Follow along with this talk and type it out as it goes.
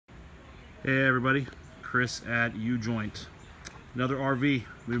Hey everybody, Chris at Ujoint. Another RV. We've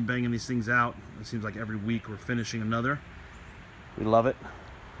been banging these things out. It seems like every week we're finishing another. We love it.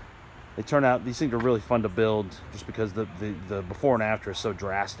 They turn out, these things are really fun to build just because the before and after is so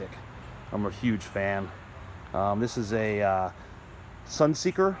drastic. I'm a huge fan. This is a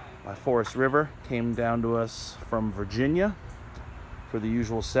Sunseeker by Forest River. Came down to us from Virginia for the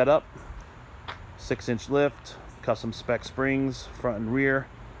usual setup. 6-inch lift, custom spec springs, front and rear.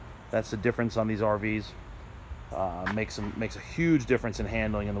 That's the difference on these RVs. Makes a huge difference in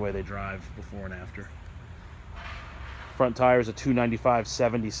handling and the way they drive before and after. Front tire is a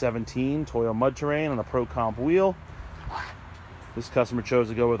 295/70/17 Toyo mud terrain on a Pro Comp wheel. This customer chose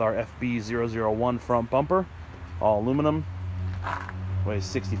to go with our FB001 front bumper, all aluminum. Weighs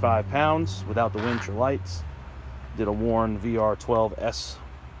 65 pounds without the winch or lights. Did a worn VR12S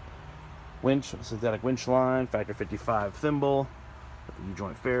winch, synthetic winch line, factor 55 thimble. The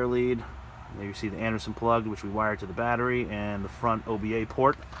U-joint fair lead. There you see the Anderson plug, which we wired to the battery, and the front OBA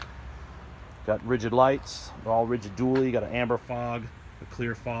port. Got rigid lights, all rigid dually. Got an amber fog, a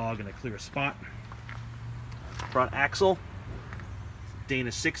clear fog, and a clear spot. Front axle,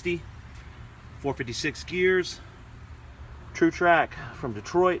 Dana 60, 456 gears, True Track from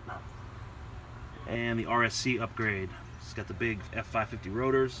Detroit, and the RSC upgrade. It's got the big F550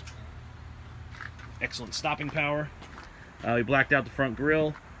 rotors. Excellent stopping power. We blacked out the front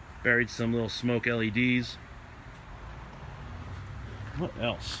grille, buried some little smoke LEDs. What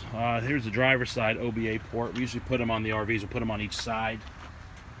else? Here's the driver's side OBA port. We usually put them on the RVs. We'll put them on each side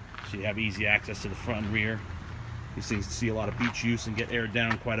so you have easy access to the front and rear. These things see a lot of beach use and get aired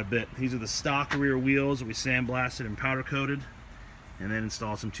down quite a bit. These are the stock rear wheels that we sandblasted and powder coated, and then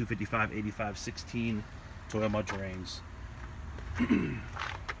installed some 255/85/16 Toyo mud terrains.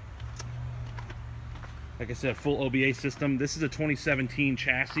 Like I said, full OBA system. This is a 2017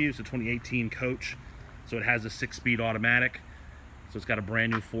 chassis. It's a 2018 coach, so it has a 6-speed automatic. So it's got a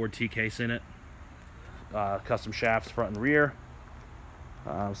brand new Ford T-case in it. Custom shafts front and rear.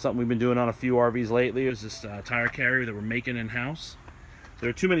 Something we've been doing on a few RVs lately is this tire carrier that we're making in-house. There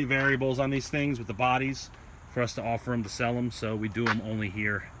are too many variables on these things with the bodies for us to offer them to sell them, so we do them only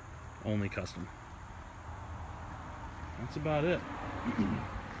here, only custom. That's about it.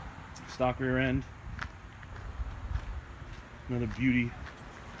 Stock rear end. Another beauty,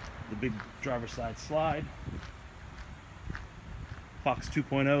 the big driver's side slide. Fox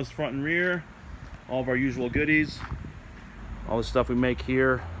 2.0's front and rear. All of our usual goodies. All the stuff we make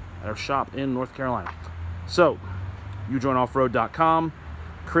here at our shop in North Carolina. So, ujointoffroad.com,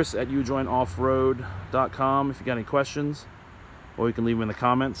 Chris at ujointoffroad.com if you got any questions, or you can leave them in the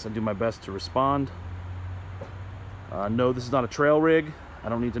comments. I do my best to respond. No, this is not a trail rig. I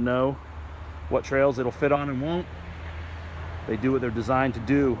don't need to know what trails it'll fit on and won't. They do what they're designed to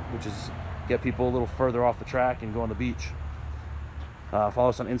do, which is get people a little further off the track and go on the beach. Follow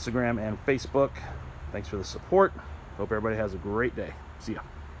us on Instagram and Facebook. Thanks for the support. Hope everybody has a great day. See ya.